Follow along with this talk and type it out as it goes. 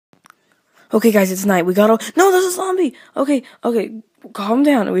Okay, guys, it's night. We gotta... No, there's a zombie! Okay, calm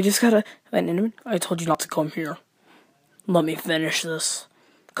down. We just gotta... Enderman, I told you not to come here. Let me finish this.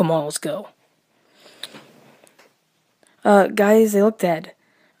 Come on, let's go. Guys, they look dead.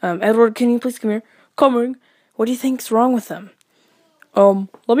 Edward, can you please come here? Coming. What do you think's wrong with them?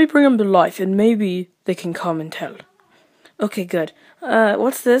 Let me bring them to life, and maybe they can come and tell. Okay, good.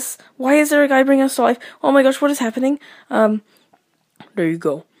 What's this? Why is there a guy bringing us to life? Oh my gosh, what is happening? There you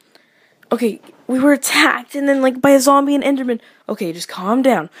go. Okay, we were attacked, and then, by a zombie and Enderman. Okay, just calm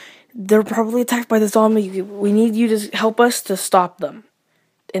down. They're probably attacked by the zombie. We need you to help us to stop them.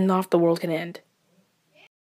 And not if the world can end.